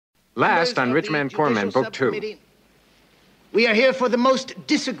Last on Rich Man, Poor Man, Book 2. We are here for the most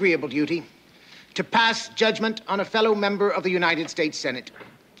disagreeable duty, to pass judgment on a fellow member of the United States Senate.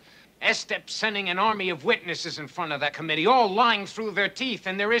 Estep's sending an army of witnesses in front of that committee, all lying through their teeth,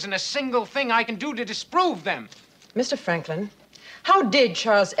 and there isn't a single thing I can do to disprove them. Mr. Franklin, how did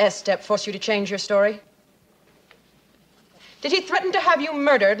Charles Estep force you to change your story? Did he threaten to have you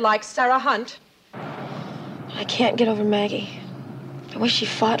murdered like Sarah Hunt? I can't get over Maggie. I wish she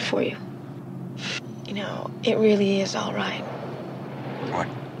fought for you. You know, it really is all right. What?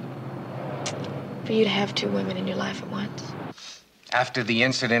 For you to have two women in your life at once. After the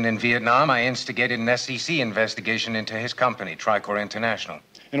incident in Vietnam, I instigated an SEC investigation into his company, Tricor International.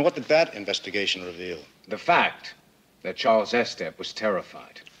 And what did that investigation reveal? The fact that Charles Estep was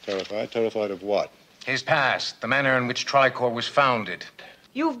terrified. Terrified? Terrified of what? His past, the manner in which Tricor was founded.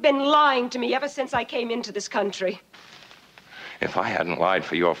 You've been lying to me ever since I came into this country. If I hadn't lied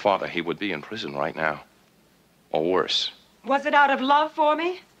for your father, he would be in prison right now. Or worse. Was it out of love for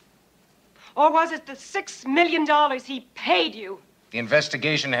me? Or was it the $6 million he paid you? The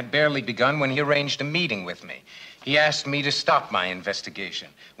investigation had barely begun when he arranged a meeting with me. He asked me to stop my investigation.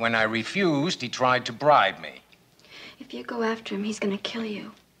 When I refused, he tried to bribe me. If you go after him, he's gonna kill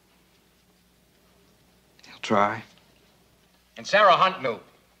you. He'll try. And Sarah Hunt knew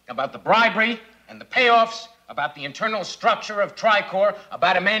about the bribery and the payoffs, about the internal structure of Tricor,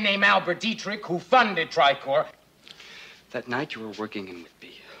 about a man named Albert Dietrich who funded Tricor. That night you were working in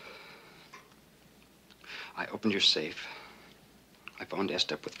Whitby, I opened your safe. I phoned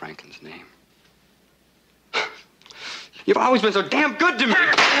Estep with Franklin's name. You've always been so damn good to me.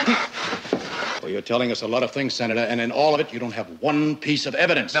 Well, you're telling us a lot of things, Senator, and in all of it, you don't have one piece of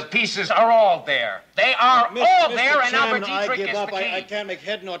evidence. The pieces are all there. They are all there, and Albert Dietrich is the key. I can't make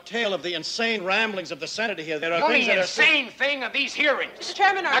head nor tail of the insane ramblings of the Senator here. There are The things only that insane thing are these hearings. Mr.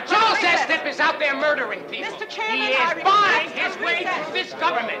 Chairman, our Charles Estep is out there murdering people. Mr. Chairman, he is buying his way through this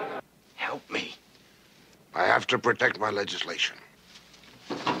government. Help me. I have to protect my legislation.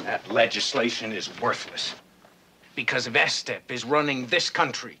 That legislation is worthless. Because if Estep is running this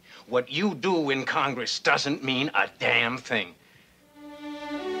country, what you do in Congress doesn't mean a damn thing.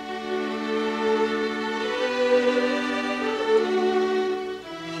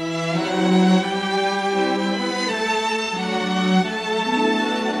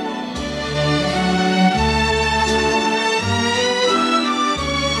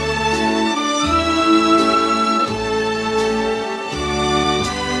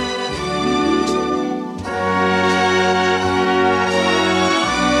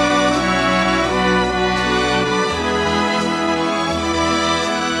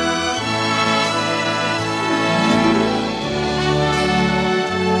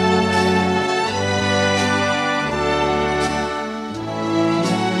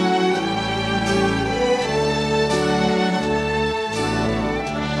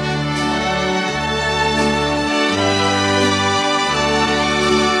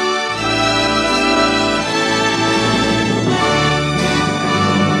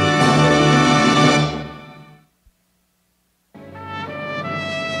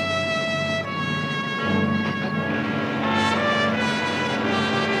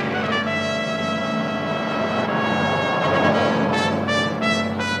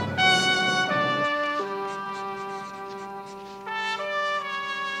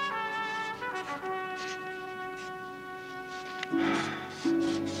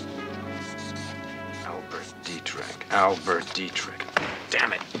 Albert Dietrich.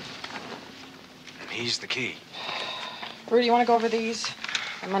 Damn it. And he's the key. Rudy, you want to go over these?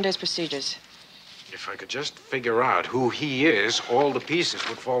 And Monday's procedures. If I could just figure out who he is, all the pieces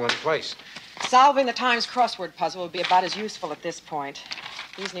would fall into place. Solving the Times crossword puzzle would be about as useful at this point.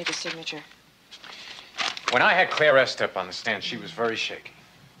 These need a signature. When I had Claire Estep on the stand, she was very shaky.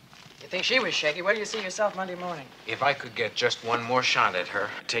 You think she was shaky? Where do you see yourself Monday morning? If I could get just one more shot at her,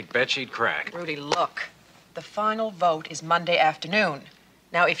 I'd take bet she'd crack. Rudy, look. The final vote is Monday afternoon.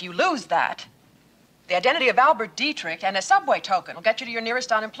 Now, if you lose that, the identity of Albert Dietrich and a subway token will get you to your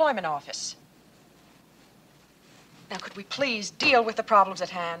nearest unemployment office. Now, could we please deal with the problems at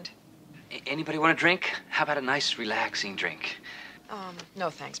hand? Anybody want a drink? How about a nice, relaxing drink? No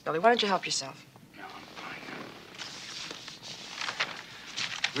thanks, Billy. Why don't you help yourself? No, I'm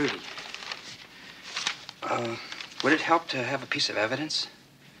fine. Rudy, would it help to have a piece of evidence?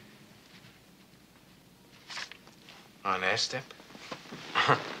 On Estep?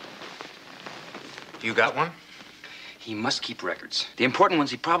 You got one? He must keep records. The important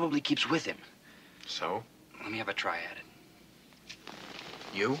ones he probably keeps with him. So? Let me have a try at it.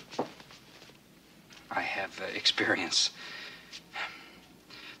 You? I have experience.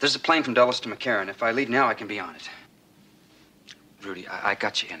 There's a plane from Dulles to McCarran. If I leave now, I can be on it. Rudy, I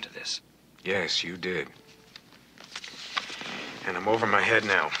got you into this. Yes, you did. And I'm over my head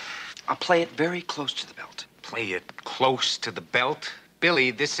now. I'll play it very close to the belt. Play it close to the belt?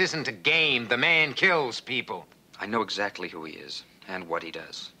 Billy, this isn't a game. The man kills people. I know exactly who he is and what he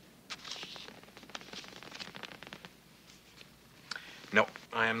does. No,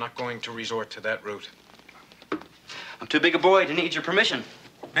 I am not going to resort to that route. I'm too big a boy to need your permission.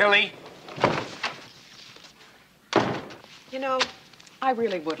 Billy! You know, I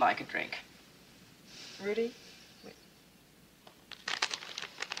really would like a drink. Rudy?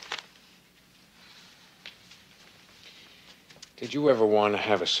 Did you ever want to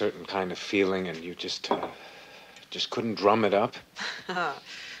have a certain kind of feeling and you just couldn't drum it up?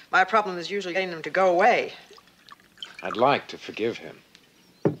 My problem is usually getting them to go away. I'd like to forgive him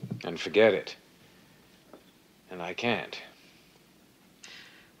and forget it. And I can't.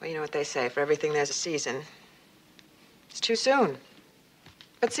 Well, you know what they say, for everything there's a season. It's too soon.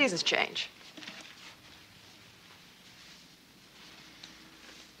 But seasons change.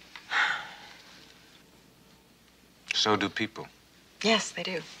 So do people. Yes, they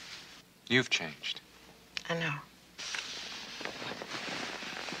do. You've changed. I know.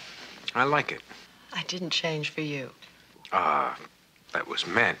 I like it. I didn't change for you. That was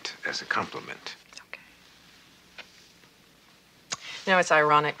meant as a compliment. Okay. You know, it's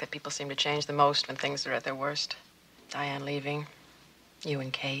ironic that people seem to change the most when things are at their worst. Diane leaving, you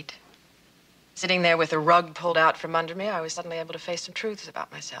and Kate. Sitting there with the rug pulled out from under me, I was suddenly able to face some truths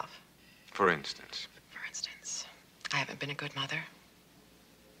about myself. For instance? For instance, I haven't been a good mother.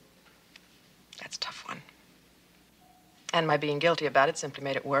 That's a tough one. And my being guilty about it simply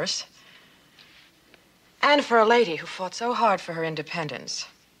made it worse. And for a lady who fought so hard for her independence,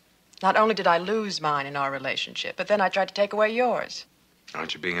 not only did I lose mine in our relationship, but then I tried to take away yours.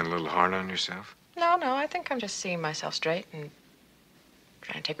 Aren't you being a little hard on yourself? No, I think I'm just seeing myself straight and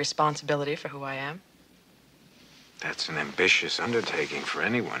trying to take responsibility for who I am. That's an ambitious undertaking for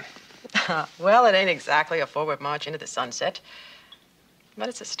anyone. Well, it ain't exactly a forward march into the sunset, but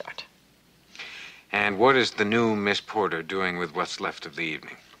it's a start. And what is the new Miss Porter doing with what's left of the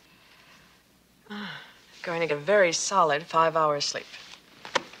evening? Going to get a very solid 5 hours sleep.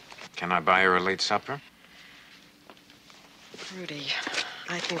 Can I buy her a late supper? Rudy,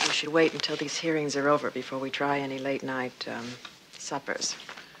 I think we should wait until these hearings are over before we try any late-night suppers.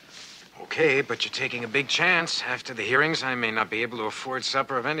 Okay, but you're taking a big chance. After the hearings, I may not be able to afford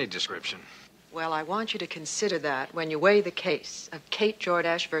supper of any description. Well, I want you to consider that when you weigh the case of Kate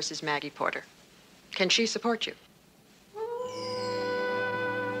Jordache versus Maggie Porter. Can she support you?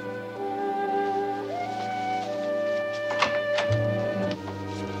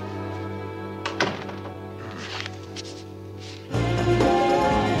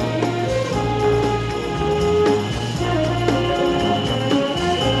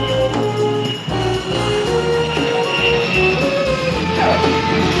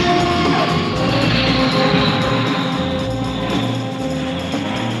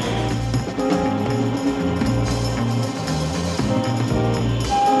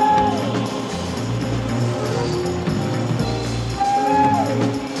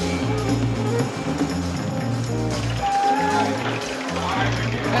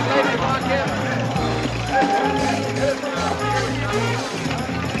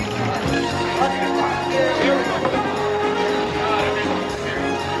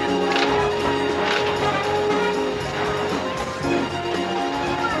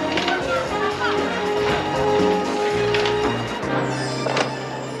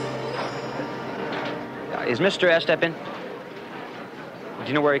 Is Mr. Estep in? Do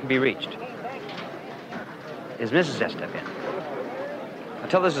you know where he can be reached? Is Mrs. Estep in? I'll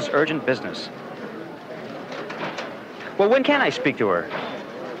tell this is urgent business. Well, when can I speak to her?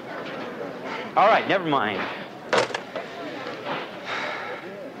 All right, never mind.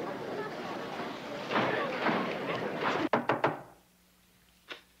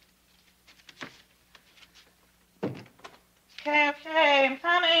 Okay, I'm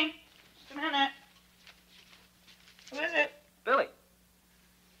coming. Just a minute. Who is it? Billy.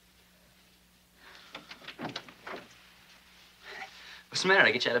 What's the matter?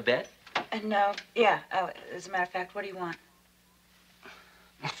 I get you out of bed? No, yeah. As a matter of fact, what do you want?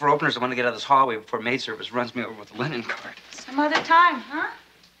 Well, for openers, I want to get out of this hallway before maid service runs me over with a linen cart. Some other time, huh?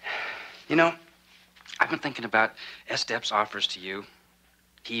 You know, I've been thinking about Estep's offers to you.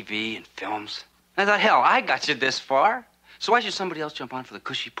 TV and films. I thought, hell, I got you this far. So why should somebody else jump on for the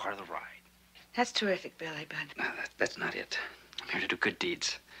cushy part of the ride? That's terrific, Billy, but... No, that's not it. I'm here to do good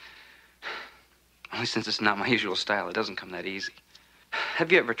deeds. Only since it's not my usual style, it doesn't come that easy.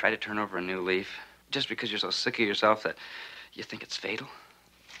 Have you ever tried to turn over a new leaf just because you're so sick of yourself that you think it's fatal?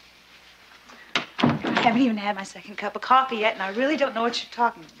 I haven't even had my second cup of coffee yet, and I really don't know what you're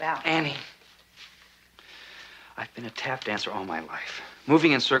talking about. Annie, I've been a tap dancer all my life,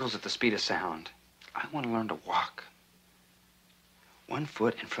 moving in circles at the speed of sound. I want to learn to walk. One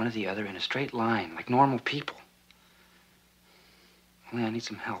foot in front of the other in a straight line, like normal people. Only I need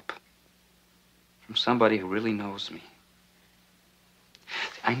some help. From somebody who really knows me.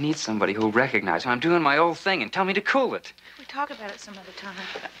 I need somebody who'll recognize when I'm doing my old thing and tell me to cool it. We talk about it some other time.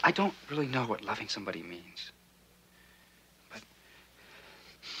 I don't really know what loving somebody means. But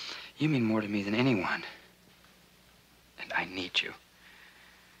you mean more to me than anyone. And I need you.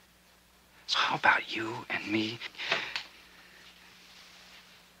 So how about you and me?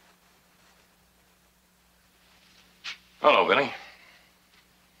 Hello, Billy.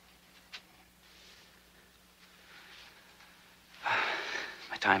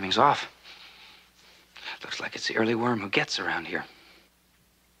 My timing's off. Looks like it's the early worm who gets around here.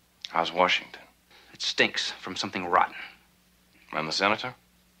 How's Washington? It stinks from something rotten. And the senator?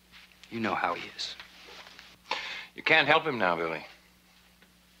 You know how he is. You can't help him now, Billy.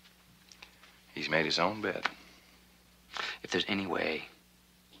 He's made his own bed. If there's any way,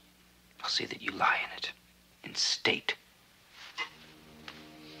 I'll see that you lie in it. In state.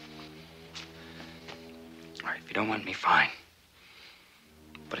 All right, if you don't want me, fine.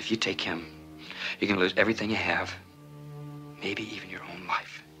 But if you take him, you're gonna lose everything you have. Maybe even your own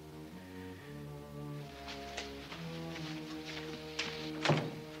life.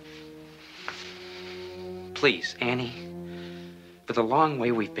 Please, Annie, for the long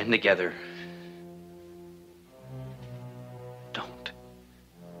way we've been together, don't.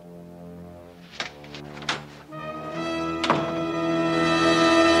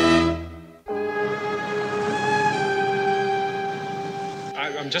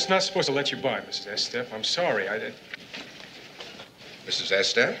 I'm just not supposed to let you by, Mrs. Estep. I'm sorry. Mrs.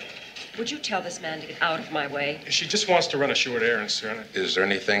 Estep? Would you tell this man to get out of my way? She just wants to run a short errand, sir. Is there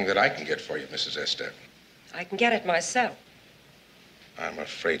anything that I can get for you, Mrs. Estep? I can get it myself. I'm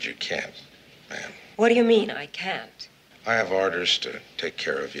afraid you can't, ma'am. What do you mean, I can't? I have orders to take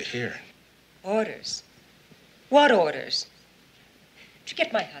care of you here. Orders? What orders? Would you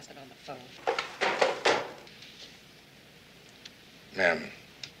get my husband on the phone? Ma'am,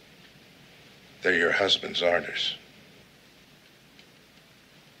 they're your husband's orders.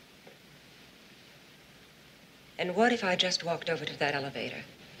 And what if I just walked over to that elevator?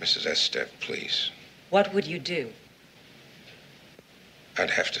 Mrs. Estep, please. What would you do?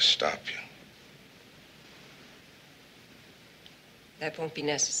 I'd have to stop you. That won't be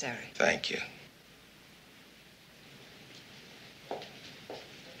necessary. Thank you.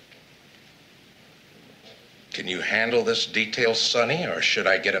 Can you handle this detail, Sonny, or should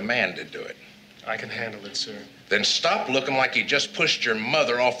I get a man to do it? I can handle it, sir. Then stop looking like you just pushed your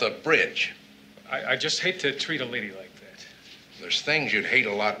mother off the bridge. I just hate to treat a lady like that. There's things you'd hate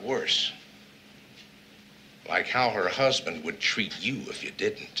a lot worse. Like how her husband would treat you if you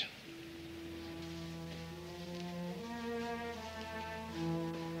didn't.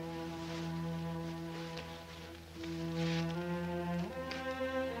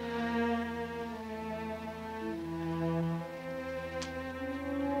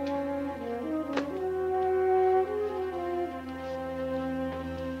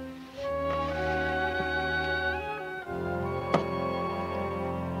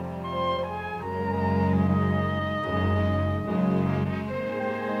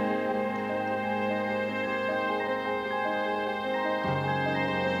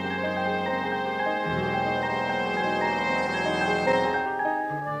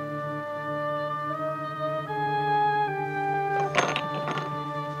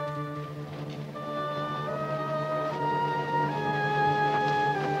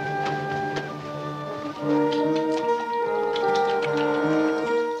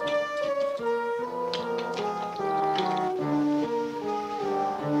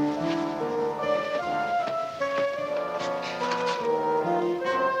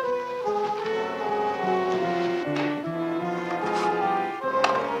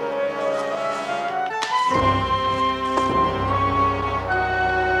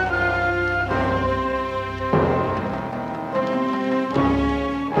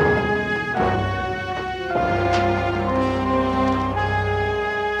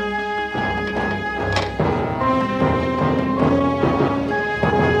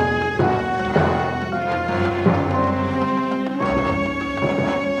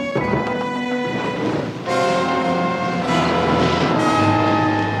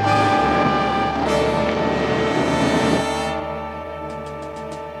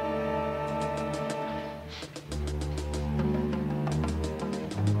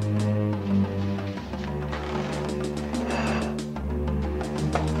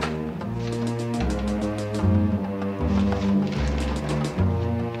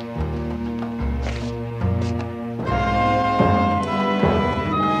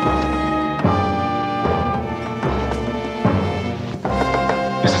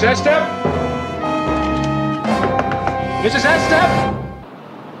 Mrs. Estep? Mrs. Estep?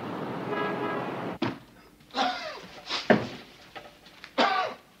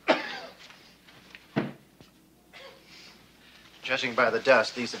 Judging by the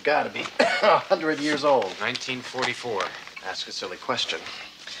dust, these have got to be 100 years old. 1944. Ask a silly question.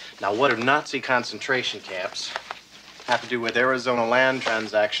 Now, what do Nazi concentration camps have to do with Arizona land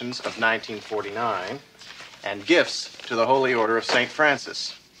transactions of 1949 and gifts to the Holy Order of St.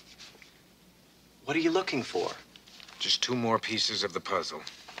 Francis? What are you looking for? Just 2 more pieces of the puzzle.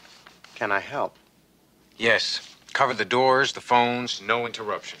 Can I help? Yes. Cover the doors, the phones, no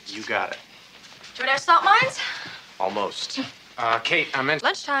interruptions. You got it. Do you have salt mines? Almost. Kate, I meant...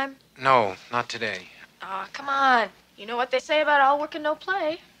 Lunchtime. No, not today. Oh, come on. You know what they say about all work and no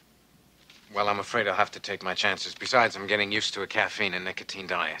play. Well, I'm afraid I'll have to take my chances. Besides, I'm getting used to a caffeine and nicotine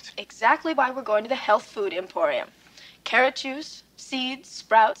diet. Exactly why we're going to the health food emporium. Carrot juice, seeds,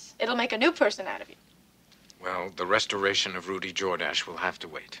 sprouts. It'll make a new person out of you. Well, the restoration of Rudy Jordache will have to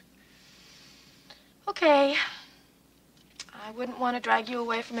wait. Okay. I wouldn't want to drag you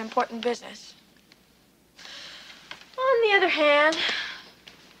away from important business. On the other hand,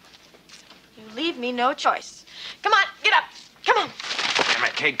 you leave me no choice. Come on, get up. Come on. Damn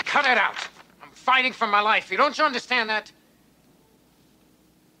it, Kate, cut it out. I'm fighting for my life. Don't you understand that?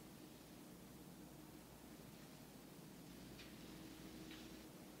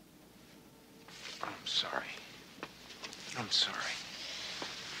 I'm sorry. I'm sorry.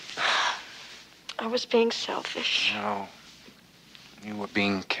 I was being selfish. No. You were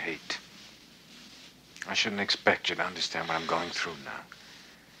being Kate. I shouldn't expect you to understand what I'm going through now.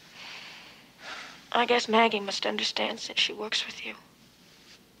 I guess Maggie must understand since she works with you.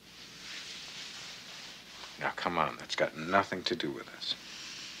 Now, come on. That's got nothing to do with us.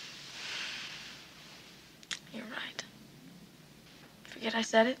 You're right. Forget I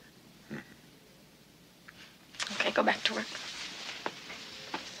said it? Okay, go back to work.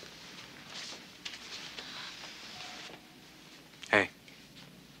 Hey.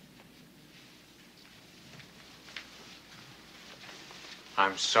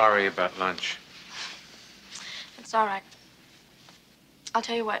 I'm sorry about lunch. It's all right. I'll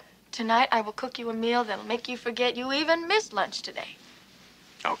tell you what. Tonight, I will cook you a meal that'll make you forget you even missed lunch today.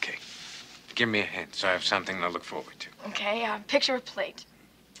 Okay. Give me a hint so I have something to look forward to. Okay, picture a plate.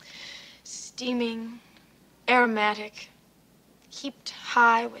 Steaming, aromatic, heaped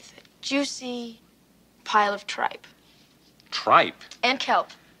high with a juicy pile of tripe. Tripe? And kelp.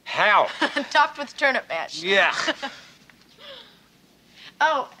 How? Topped with turnip mash. Yeah.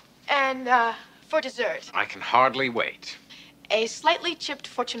 Oh, and for dessert, I can hardly wait. a slightly chipped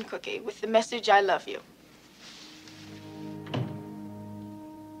fortune cookie with the message, I love you.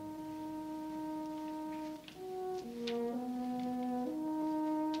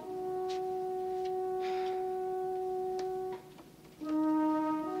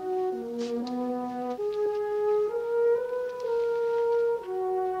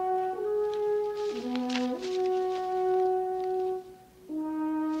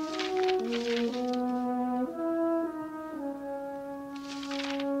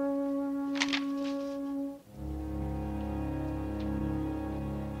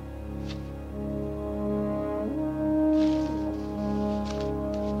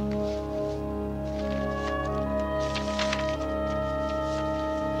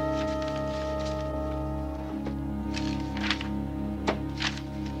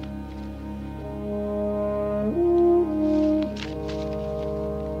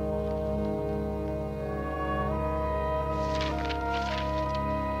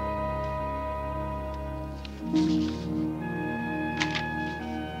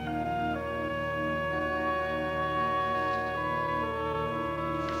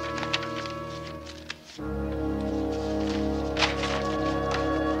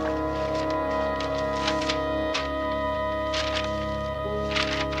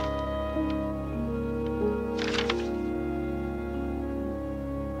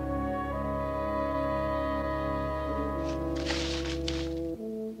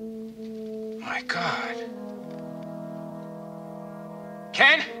 My God.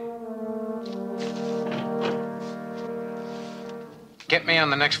 Ken? Get me on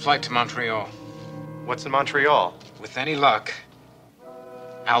the next flight to Montreal. What's in Montreal? With any luck,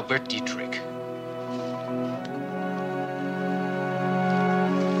 Albert Dietrich.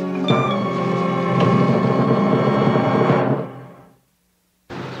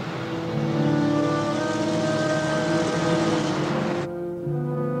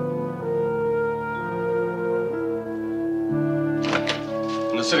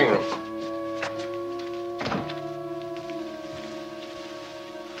 In the sitting room.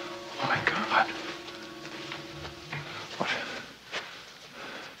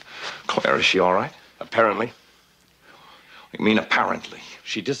 Claire, is she all right? Apparently. You mean apparently?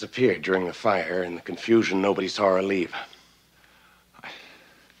 She disappeared during the fire. In the confusion, nobody saw her leave.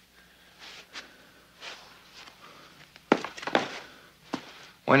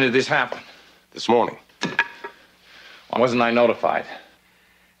 When did this happen? This morning. Why wasn't I notified?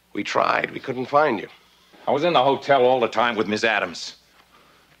 We tried. We couldn't find you. I was in the hotel all the time with Miss Adams.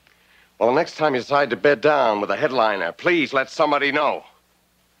 Well, the next time you decide to bed down with a headliner, please let somebody know.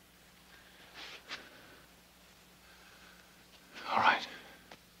 All right.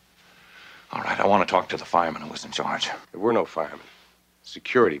 All right, I want to talk to the fireman who was in charge. There were no firemen.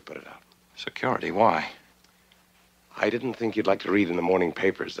 Security put it out. Security? Why? I didn't think you'd like to read in the morning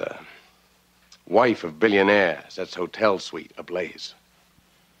papers. Wife of billionaire sets hotel suite ablaze.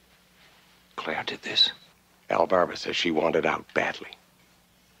 Claire did this? Al Barber says she wanted out badly.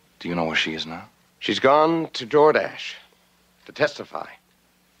 Do you know where she is now? She's gone to Jordache to testify.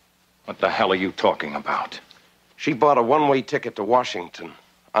 What the hell are you talking about? She bought a one-way ticket to Washington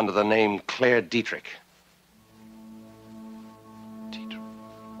under the name Claire Dietrich.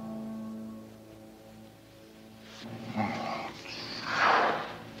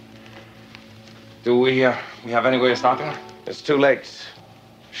 Do we have any way of stopping her? It's too late.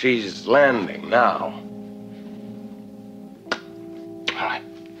 She's landing now. All right.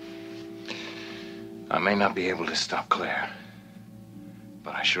 I may not be able to stop Claire,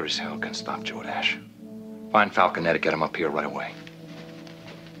 but I sure as hell can stop Jordache. Find Falconet, get him up here right away.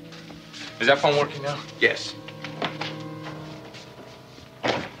 Is that phone working now? Yes.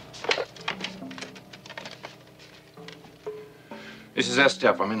 This is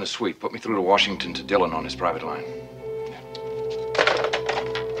Estep. I'm in the suite. Put me through to Washington to Dillon on his private line.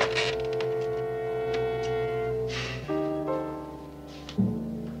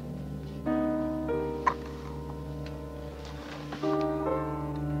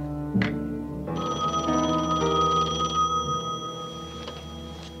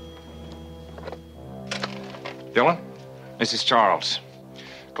 Dillon, this is Charles.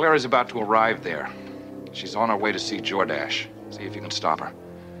 Claire is about to arrive there. She's on her way to see Jordache. See if you can stop her.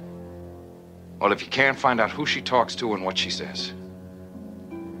 Well, if you can't, find out who she talks to and what she says.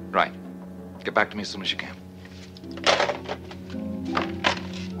 Right. Get back to me as soon as you can.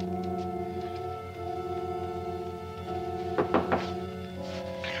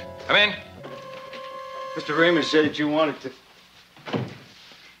 Come in. Mr. Raymond said that you wanted to...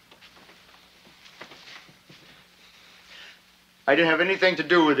 I didn't have anything to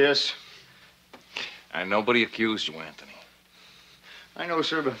do with this. And nobody accused you, Anthony. I know,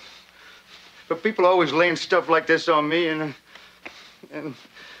 sir, but people always laying stuff like this on me, and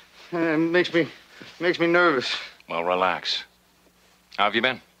it makes me nervous. Well, relax. How have you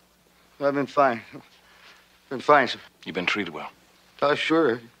been? I've been fine. Been fine, sir. You've been treated well?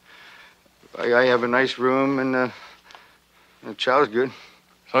 Sure. I have a nice room, and the chow's good.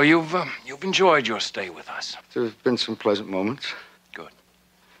 So you've enjoyed your stay with us? There's been some pleasant moments. Good.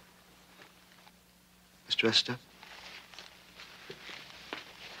 Mr. Estep?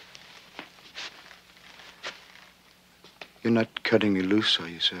 You're not cutting me loose, are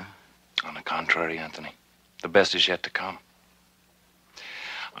you, sir? On the contrary, Anthony. The best is yet to come.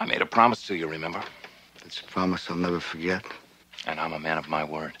 I made a promise to you, remember? It's a promise I'll never forget. And I'm a man of my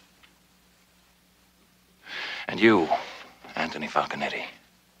word. And you, Anthony Falconetti,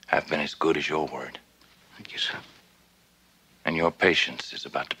 have been as good as your word. Thank you, sir. And your patience is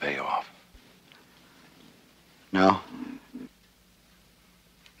about to pay off. Now?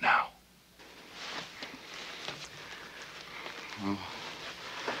 Now. Oh.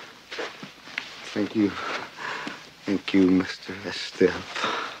 Thank you. Thank you, Mr. Estep.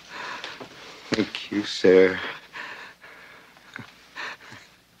 Thank you, sir.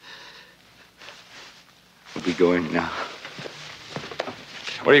 I'll be going now.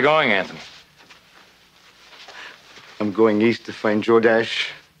 Where are you going, Anthony? I'm going east to find Jordache.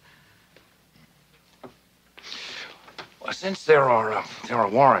 Well, since there are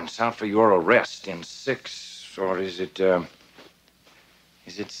warrants out for your arrest in 6, or is it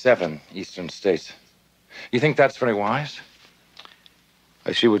 7 eastern states, you think that's very wise?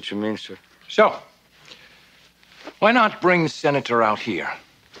 I see what you mean, sir. So, why not bring the senator out here?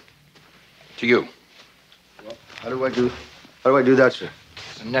 To you. Well, how do I do that, sir?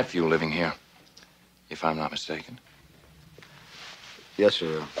 There's a nephew living here, if I'm not mistaken. Yes,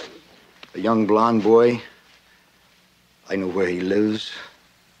 sir. A young blonde boy. I know where he lives.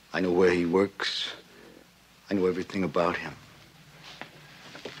 I know where he works. I know everything about him.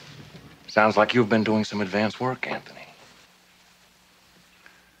 Sounds like you've been doing some advanced work, Anthony.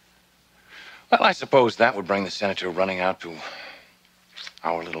 Well, I suppose that would bring the senator running out to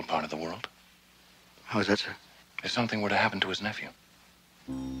our little part of the world. How is that, sir? If something were to happen to his nephew.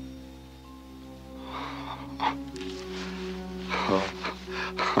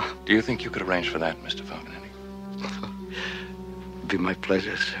 Do you think you could arrange for that, Mr. Falconetti? It'd be my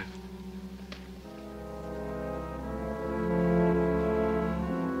pleasure, sir.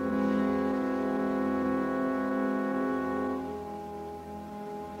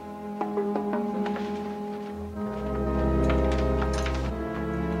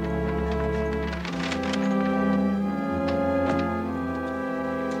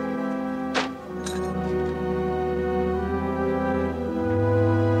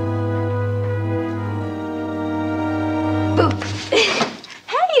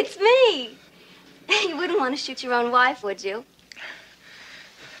 Shoot your own wife, would you?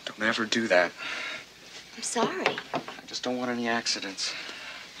 Don't ever do that. I'm sorry. I just don't want any accidents.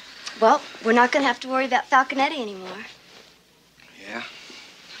 Well, we're not going to have to worry about Falconetti anymore. Yeah?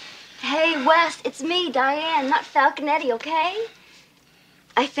 Hey, Wes, it's me, Diane, not Falconetti, okay?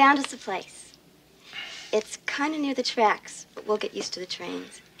 I found us a place. It's kind of near the tracks, but we'll get used to the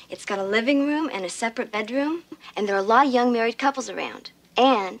trains. It's got a living room and a separate bedroom, and there are a lot of young married couples around.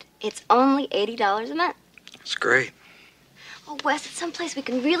 And it's only $80 a month. That's great. Oh, Wes, it's someplace we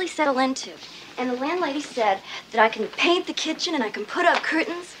can really settle into. And the landlady said that I can paint the kitchen and I can put up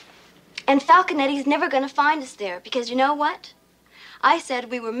curtains. And Falconetti's never going to find us there because you know what? I said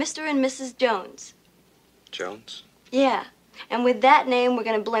we were Mr. and Mrs. Jones. Jones? Yeah. And with that name, we're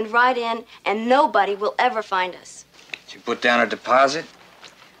going to blend right in and nobody will ever find us. Did you put down a deposit?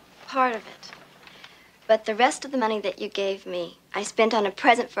 Part of it. But the rest of the money that you gave me, I spent on a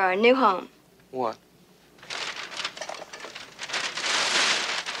present for our new home. What?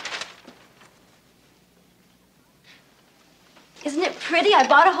 Isn't it pretty? I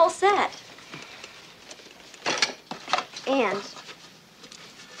bought a whole set. And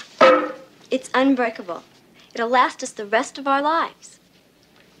it's unbreakable. It'll last us the rest of our lives.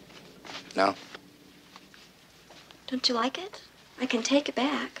 No. Don't you like it? I can take it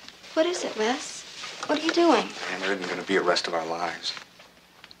back. What is it, Wes? What are you doing? And there isn't going to be a rest of our lives.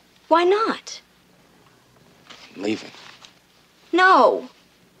 Why not? I'm leaving. No.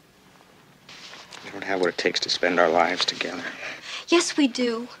 We don't have what it takes to spend our lives together. Yes, we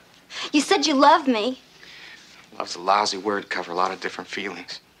do. You said you love me. Love's a lousy word to cover a lot of different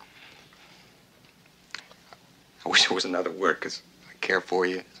feelings. I wish there was another word, because I care for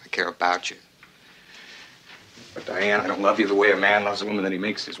you. I care about you. But, Diane, I don't love you the way a man loves a woman that he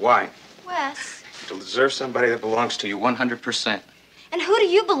makes his wife. Wes. You deserve somebody that belongs to you 100%. And who do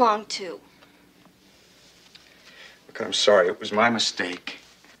you belong to? Look, I'm sorry. It was my mistake.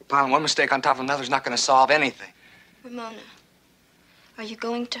 Piling one mistake on top of another is not going to solve anything. Ramona, are you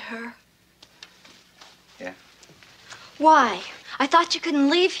going to her? Yeah. Why? I thought you couldn't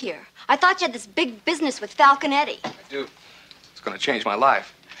leave here. I thought you had this big business with Falconetti. I do. It's going to change my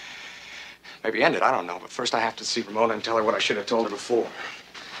life. Maybe end it, I don't know. But first I have to see Ramona and tell her what I should have told her before.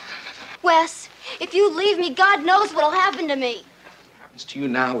 Wes, if you leave me, God knows what'll happen to me. What happens to you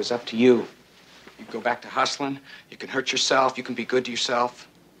now is up to you. You can go back to hustling. You can hurt yourself. You can be good to yourself.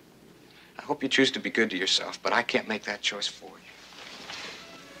 I hope you choose to be good to yourself, but I can't make that choice for you.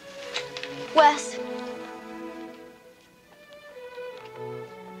 Wes.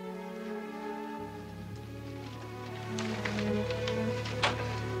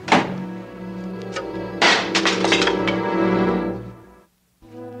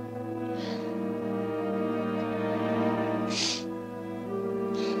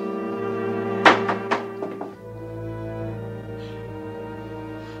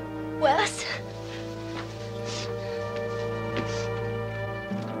 Wes.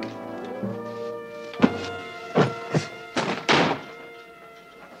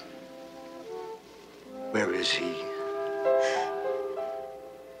 Where is he?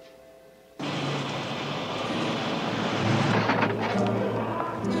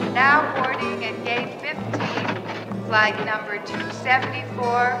 Now boarding at gate 15, flight number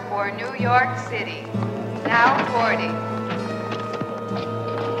 274 for New York City. Now boarding.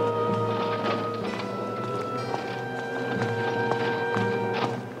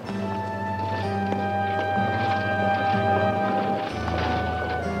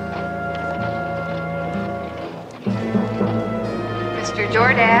 Mr.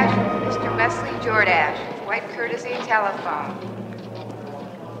 Jordache, Mr. Wesley Jordache, white courtesy telephone.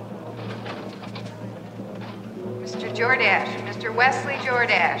 Mr. Jordache, Mr. Wesley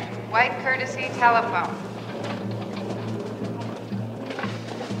Jordache, white courtesy telephone.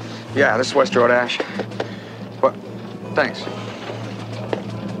 Yeah, this is West Jordache. What? Thanks.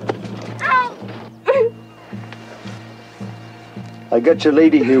 I got your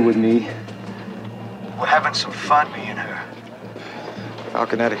lady here with me. We're having some fun, me and her.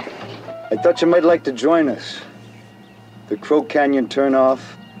 Falconetti. I thought you might like to join us. The Crow Canyon turnoff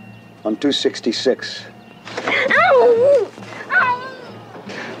on 266.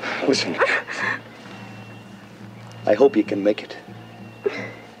 Listen. I hope you can make it.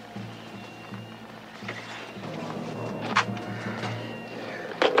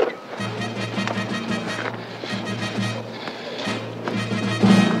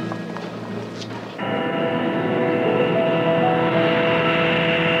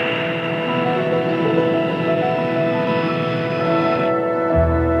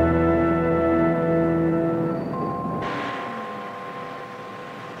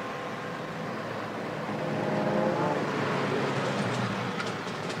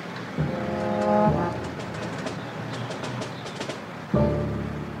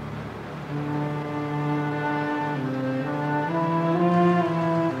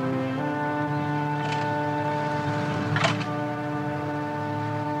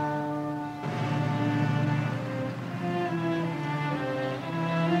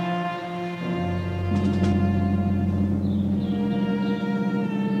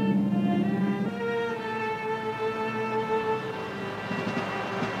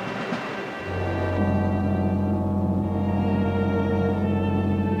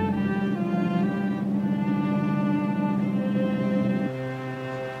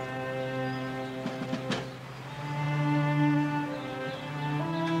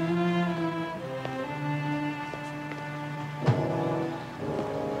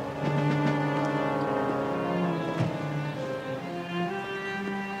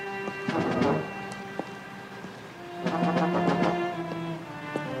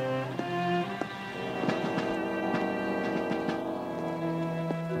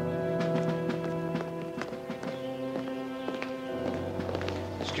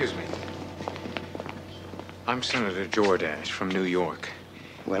 Excuse me. I'm Senator Jordache from New York.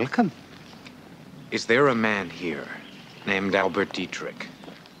 Welcome. Is there a man here named Albert Dietrich?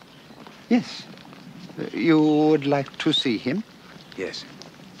 Yes. You would like to see him? Yes.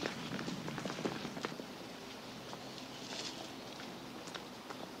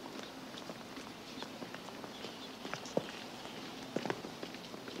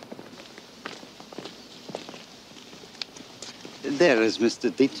 There is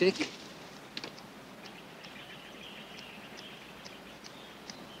Mr. Dietrich.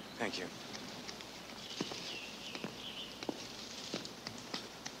 Thank you.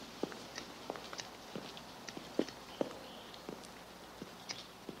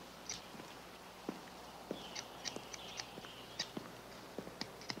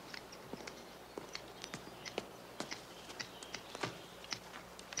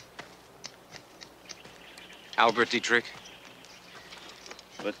 Albert Dietrich.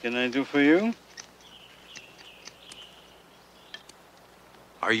 What can I do for you?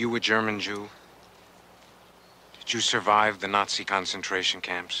 Are you a German Jew? Did you survive the Nazi concentration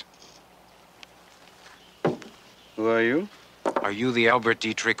camps? Who are you? Are you the Albert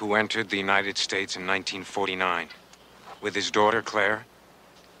Dietrich who entered the United States in 1949 with his daughter, Claire?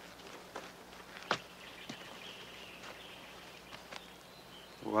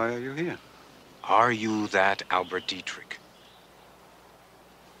 Why are you here? Are you that Albert Dietrich?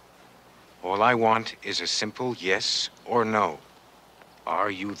 All I want is a simple yes or no.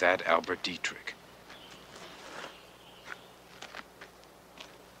 Are you that Albert Dietrich?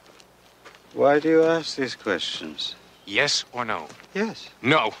 Why do you ask these questions? Yes or no? Yes.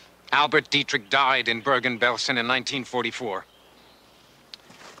 No. Albert Dietrich died in Bergen-Belsen in 1944.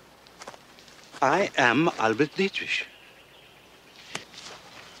 I am Albert Dietrich.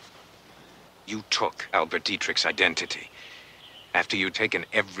 You took Albert Dietrich's identity after you'd taken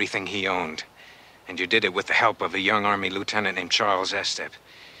everything he owned. And you did it with the help of a young Army lieutenant named Charles Estep.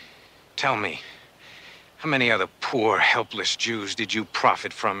 Tell me, how many other poor, helpless Jews did you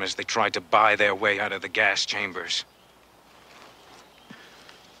profit from as they tried to buy their way out of the gas chambers?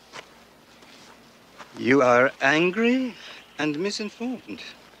 You are angry and misinformed.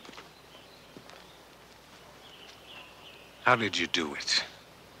 How did you do it?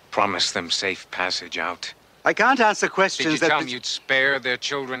 Promise them safe passage out? I can't answer questions Did you tell them you'd spare their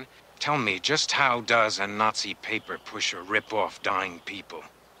children? Tell me, just how does a Nazi paper pusher rip off dying people?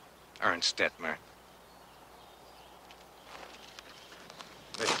 Ernst Detmer.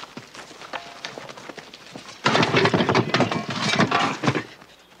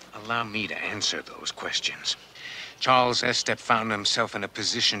 Allow me to answer those questions. Charles Estep found himself in a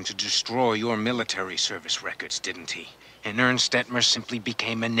position to destroy your military service records, didn't he? And Ernst Detmer simply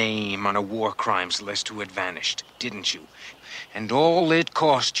became a name on a war crimes list who had vanished, didn't you? And all it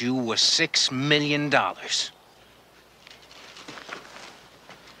cost you was $6 million.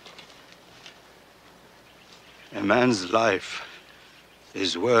 A man's life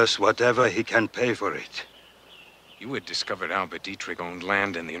is worth whatever he can pay for it. You had discovered Albert Dietrich owned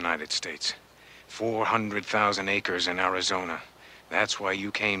land in the United States. 400,000 acres in Arizona. That's why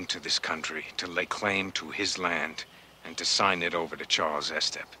you came to this country, to lay claim to his land and to sign it over to Charles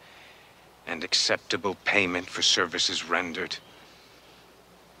Estep. And acceptable payment for services rendered.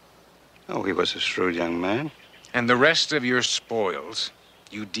 Oh, he was a shrewd young man. And the rest of your spoils,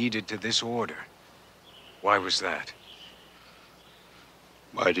 you deeded to this order. Why was that?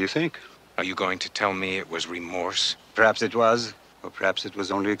 Why do you think? Are you going to tell me it was remorse? Perhaps it was, or perhaps it was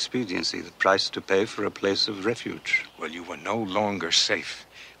only expediency, the price to pay for a place of refuge. Well, you were no longer safe,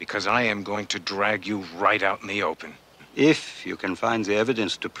 because I am going to drag you right out in the open. If you can find the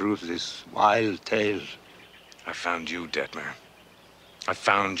evidence to prove this wild tale. I found you, Detmer. I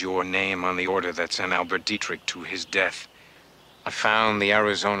found your name on the order that sent Albert Dietrich to his death. I found the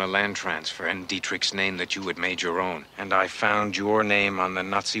Arizona land transfer and Dietrich's name that you had made your own. And I found your name on the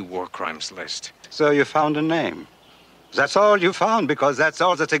Nazi war crimes list. So you found a name. That's all you found, because that's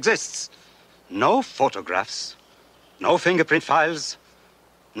all that exists. No photographs, no fingerprint files,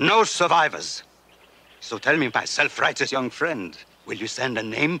 no survivors. So tell me, my self-righteous young friend, will you send a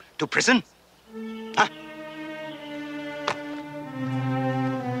name to prison? Huh?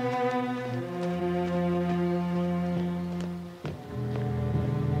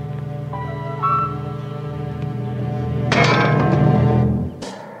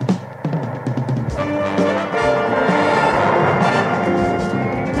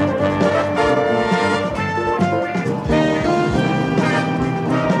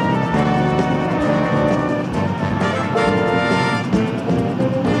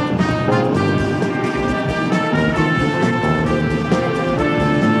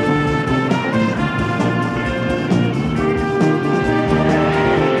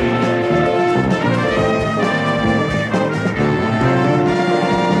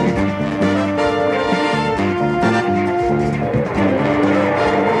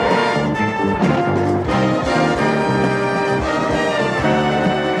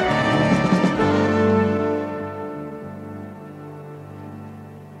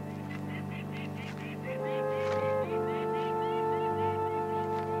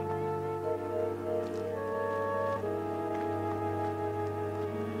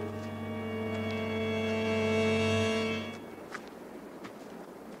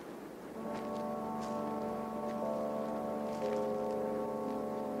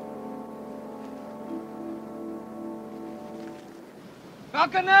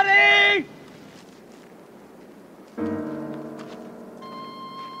 Falconetti!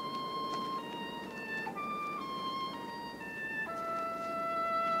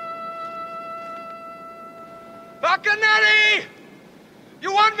 Falconetti!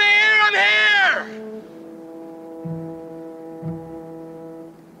 You want me here? I'm here!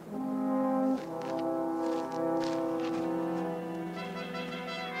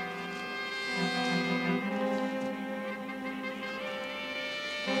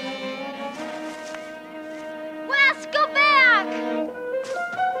 Wes, go back!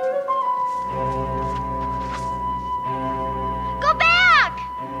 Go back!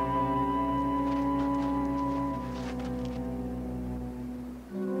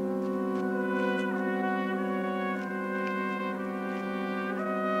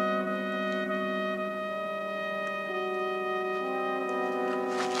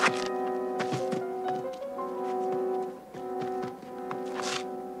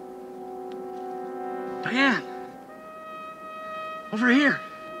 Diane! Over here!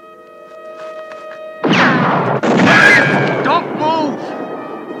 Don't move!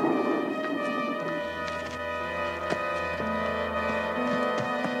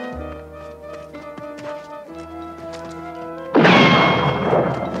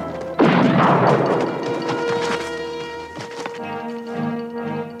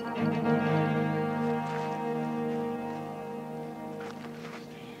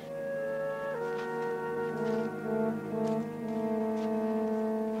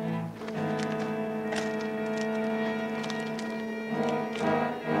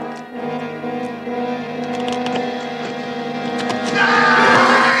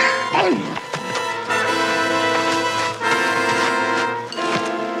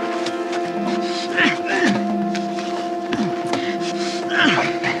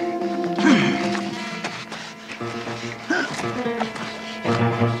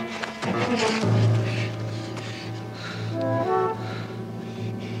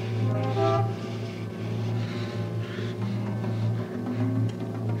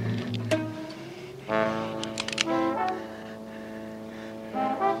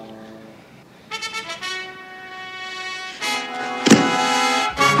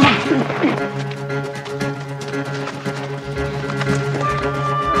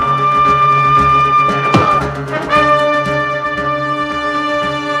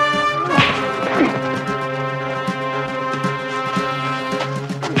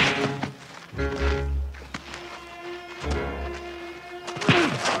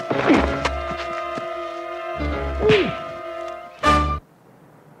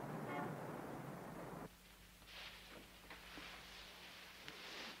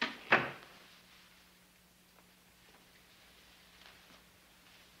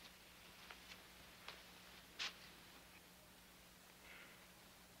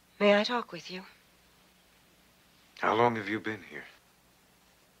 May I talk with you? How long have you been here?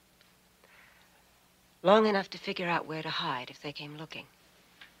 Long enough to figure out where to hide if they came looking.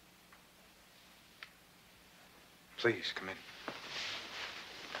 Please, come in.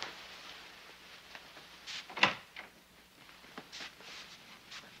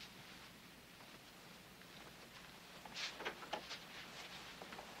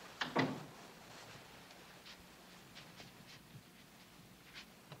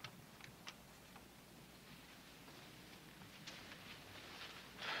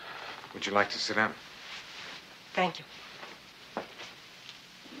 Would you like to sit down? Thank you.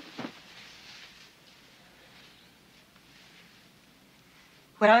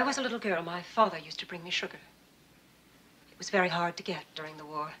 When I was a little girl, my father used to bring me sugar. It was very hard to get during the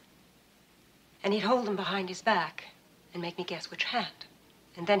war. And he'd hold them behind his back and make me guess which hand.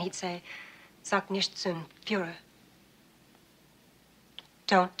 And then he'd say, "Sag nicht zum Führer."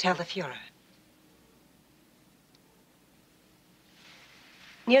 Don't tell the Führer.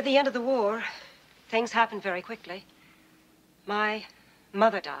 Near the end of the war, things happened very quickly. My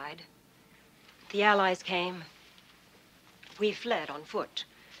mother died. The Allies came. We fled on foot.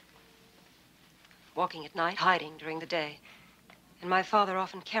 Walking at night, hiding during the day. And my father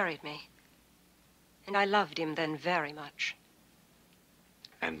often carried me. And I loved him then very much.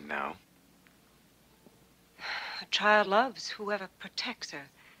 And now? A child loves whoever protects her.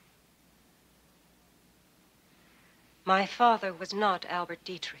 My father was not Albert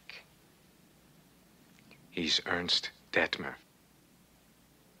Dietrich. He's Ernst Detmer.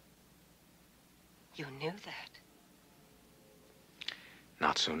 You knew that.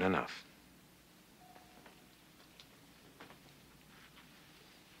 Not soon enough.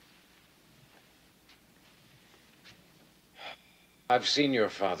 I've seen your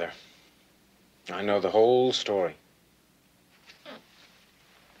father. I know the whole story.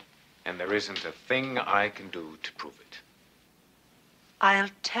 And there isn't a thing I can do to prove it. I'll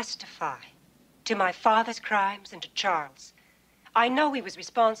testify to my father's crimes and to Charles. I know he was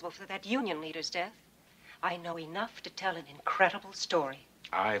responsible for that Union leader's death. I know enough to tell an incredible story.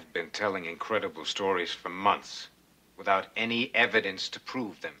 I've been telling incredible stories for months without any evidence to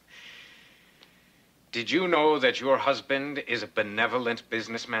prove them. Did you know that your husband is a benevolent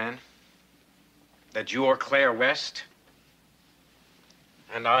businessman? That you're Claire West?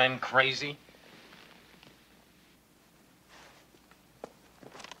 And I'm crazy?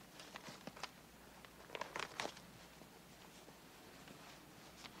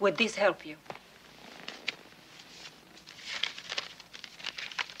 Would this help you?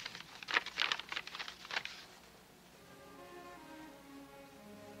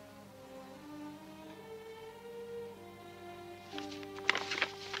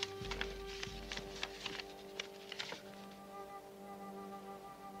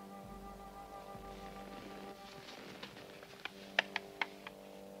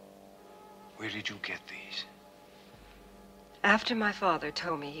 Where did you get these? After my father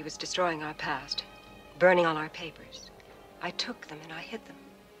told me he was destroying our past, burning all our papers, I took them and I hid them.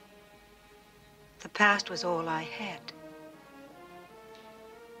 The past was all I had.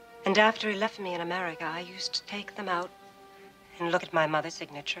 And after he left me in America, I used to take them out and look at my mother's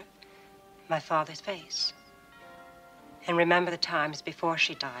signature, my father's face, and remember the times before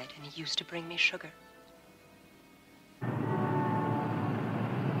she died, and he used to bring me sugar.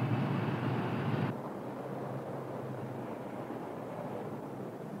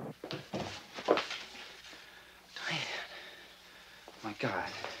 My God.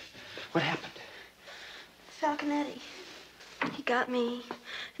 What happened? Falconetti. He got me,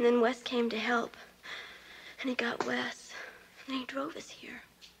 and then Wes came to help. And he got Wes, and he drove us here.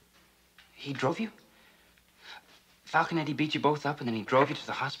 He drove you? Falconetti beat you both up, and then he drove you to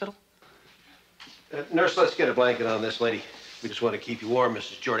the hospital? Nurse, let's get a blanket on this lady. We just want to keep you warm,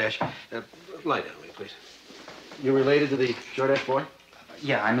 Mrs. Jordache. Lie down, will you, please? You related to the Jordache boy?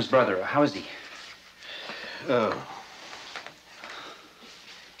 Yeah, I'm his brother. How is he? Oh.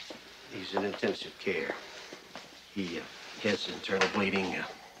 He's in intensive care. He has internal bleeding,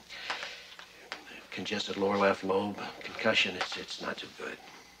 congested lower left lobe, concussion. It's not too good.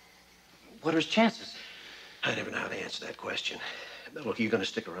 What are his chances? I never know how to answer that question. Look, are you going to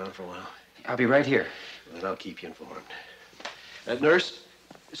stick around for a while? I'll be right here. Well, then I'll keep you informed. Nurse,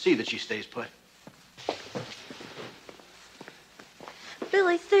 see that she stays put.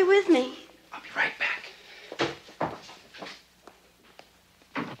 Billy, stay with me. I'll be right back.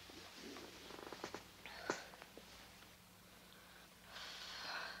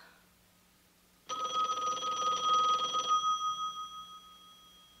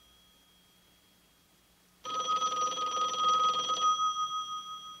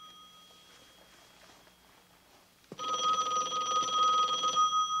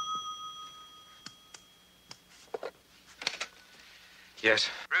 Yes?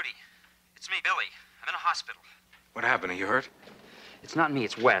 Rudy, it's me, Billy. I'm in a hospital. What happened? Are you hurt? It's not me,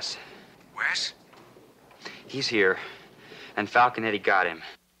 it's Wes. Wes? He's here, and Falconetti got him.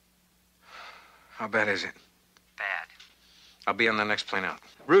 How bad is it? Bad. I'll be on the next plane out.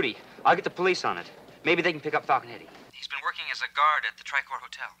 Rudy, I'll get the police on it. Maybe they can pick up Falconetti. He's been working as a guard at the Tricor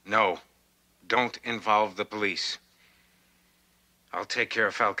Hotel. No. Don't involve the police. I'll take care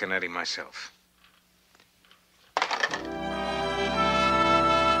of Falconetti myself.